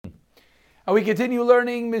And we continue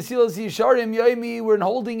learning Mesilas Yesharim Yomi. We're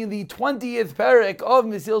holding in the 20th parak of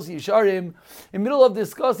Mesilas Yesharim, in middle of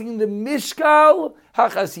discussing the Mishkal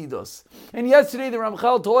HaChasidus. And yesterday the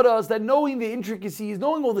Ramchal taught us that knowing the intricacies,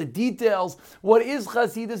 knowing all the details, what is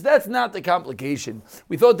Chasidus, that's not the complication.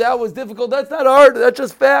 We thought that was difficult. That's not hard. That's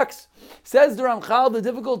just facts. Says the Ramchal, the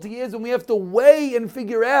difficulty is when we have to weigh and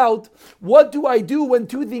figure out what do I do when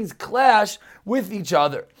two things clash with each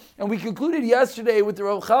other. And we concluded yesterday with the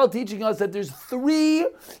Ramchal teaching us that there's three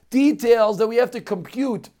details that we have to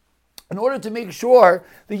compute in order to make sure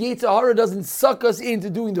the Yetzer Hara doesn't suck us into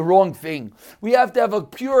doing the wrong thing. We have to have a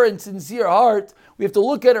pure and sincere heart. We have to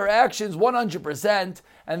look at our actions 100%,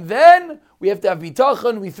 and then we have to have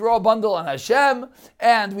bitachon. We throw a bundle on Hashem,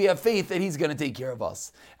 and we have faith that He's going to take care of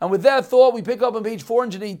us. And with that thought, we pick up on page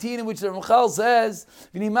 418, in which the Ramchal says,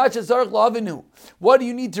 what do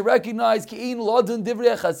you need to recognize? When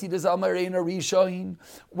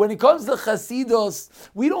it comes to Chasidus,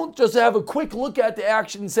 we don't just have a quick look at the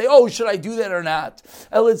action and say, oh, should I do that or not?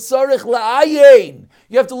 You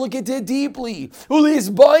have to look at it deeply,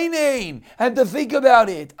 and to think about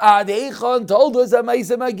it.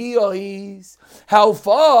 How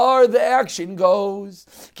far the action goes.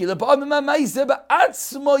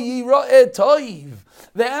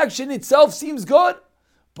 The action itself seems good,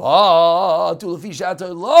 but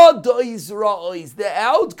the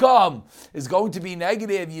outcome is going to be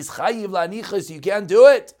negative. You can't do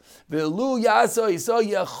it. And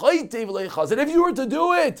if you were to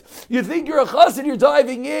do it, you think you're a chassid, you're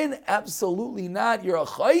diving in? Absolutely not. You're a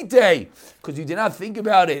chayte, because you did not think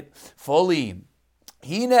about it fully.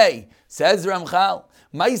 Hine, says Ramchal,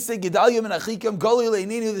 the story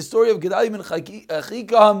of Gedaliah and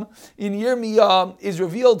Achikam in Yirmiyah is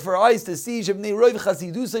revealed for eyes to see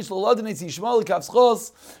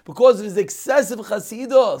because of his excessive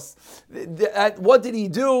chasidus. What did he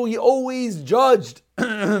do? He always judged.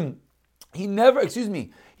 He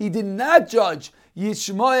did not judge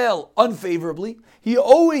Yishmael unfavorably. He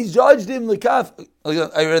always judged him lekaf.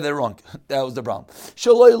 I read that wrong. That was the problem.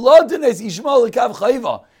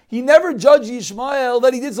 He never judged Yishmael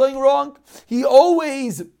that he did something wrong. He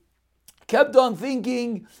always kept on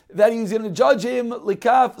thinking that he was going to judge him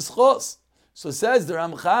lekaf schos. So says the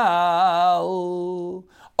Ramchal,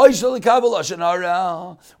 or not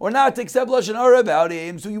to accept Lashon Hara about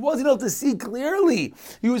him. So he wasn't able to see clearly.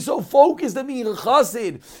 He was so focused on being a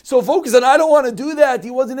chassid, so focused on, I don't want to do that. He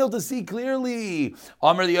wasn't able to see clearly.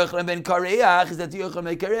 Amar Yochanan ben Kareach, is that Yochanan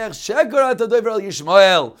ben Kareach, Sheker atadover al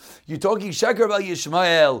Yishmael. You're talking Sheker about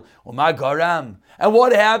Yishmael. Uma garam. And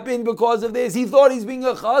what happened because of this? He thought he's being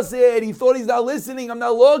a chassid. He thought he's not listening. I'm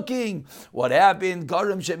not looking. What happened?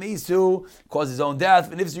 Garam shemisu, caused his own death.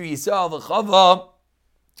 V'nifzur Yisrael v'chava.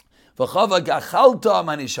 Klal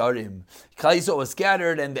was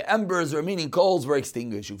scattered, and the embers, remaining coals, were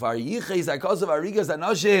extinguished. And the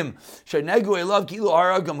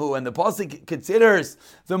pasuk considers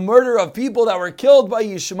the murder of people that were killed by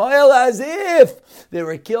Yishmael as if they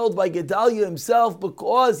were killed by Gedaliah himself,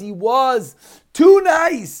 because he was too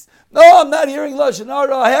nice. No, I'm not hearing Lashon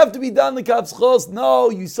Hara. I have to be done the kapschos. No,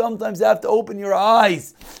 you sometimes have to open your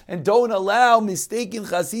eyes and don't allow mistaken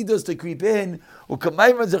chasidus to creep in. As the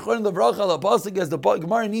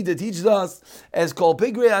Gemara need to teach us, as kol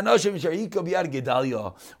pigre anashim sharika biyad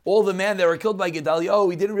Gedaliah. All the men that were killed by Gedaliah,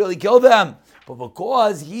 he didn't really kill them, but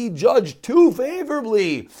because he judged too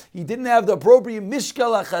favorably, he didn't have the appropriate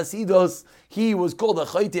mishkal chasidus, he was called a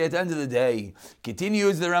chayte at the end of the day.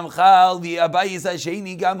 Continues the Ramchal, the Abayis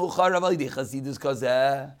Hasheni Gamuchar Avalide Chasidus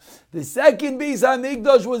Kazeh. The second Beis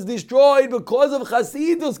HaMikdash was destroyed because of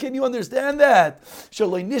Chasidus. Can you understand that?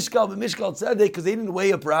 Shaloi Nishkal b'Mishkal Tzedek, because they didn't weigh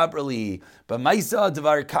it properly. But Maisa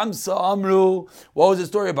Devar Kamsa Amru. What was the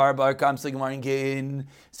story about Bar Kamsa Gemarinkin?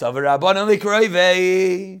 Savar Rabbanan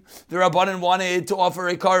Likrayve. The Rabbanan wanted to offer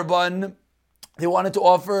a carbon. They wanted to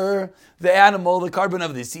offer the animal, the carbon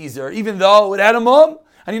of the Caesar, even though it had a mum,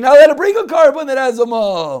 and you're not allowed to bring a carbon that has a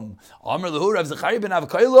mum. Amr Lahu Rav Zechariah ben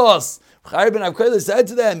Avkailos. Zechariah ben Avkailos said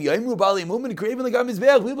to them, Yoimru Bali Mum craving the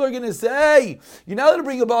Mizbeach. People are going to say, you're not allowed to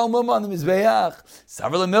bring a Baal Mum on the Mizbeach.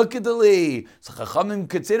 Savar Milkadali. So Chachamim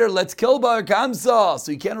consider, let's kill Bar Kamsa,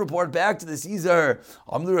 so you can't report back to the Caesar.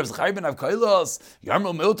 Amr Rav Zechariah ben Avkailos.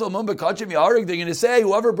 Yarmel Miltal Mum Bekachim Yarig. They're going to say,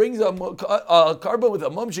 whoever brings a carbon with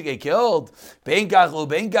a mum should get killed. Benkach lo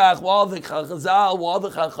Benkach. While the Chazal, while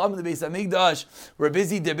the Chacham, the Beis HaMikdash were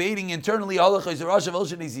busy debating internally,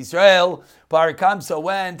 Israel, Bar Kamsa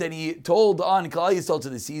went and he told on Klal Yisrael to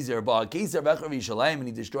the Caesar, and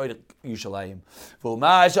he destroyed Yerushalayim.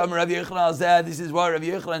 This is what Rav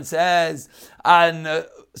Yochanan says, and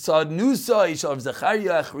Sadnusa of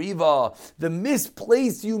Zechariah Achriva, the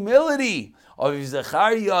misplaced humility of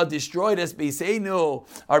Zechariah destroyed us Beisenu,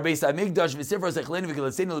 our Beis Hamikdash v'Sifra Sechlenu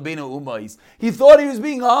v'Kilasenu Lebeinu Umais. He thought he was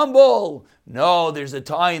being humble. No, there's a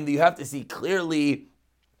time that you have to see clearly,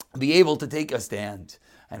 be able to take a stand.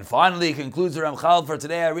 And finally, it concludes the Ramchal for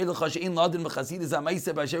today.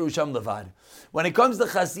 When it comes to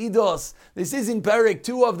Chasidus, this isn't Perek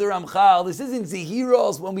 2 of the Ramchal. This isn't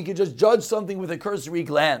Zehiros when we can just judge something with a cursory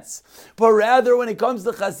glance. But rather, when it comes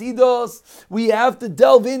to Chasidus, we have to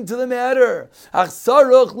delve into the matter.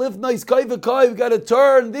 We've got to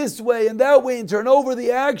turn this way and that way and turn over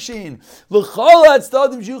the action. To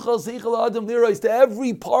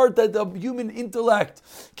every part that the human intellect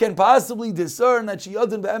can possibly discern, that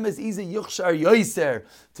to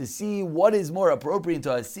see what is more appropriate to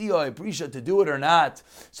Asiya, Aprisha, to do it or not.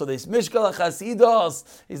 So this Mishkal Chasidus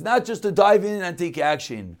is not just to dive in and take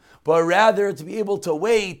action, but rather to be able to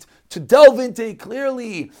wait, to delve into it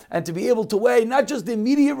clearly, and to be able to weigh not just the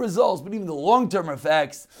immediate results, but even the long-term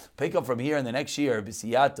effects. Pick up from here in the next year,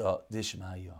 B'siyata Dishmaya.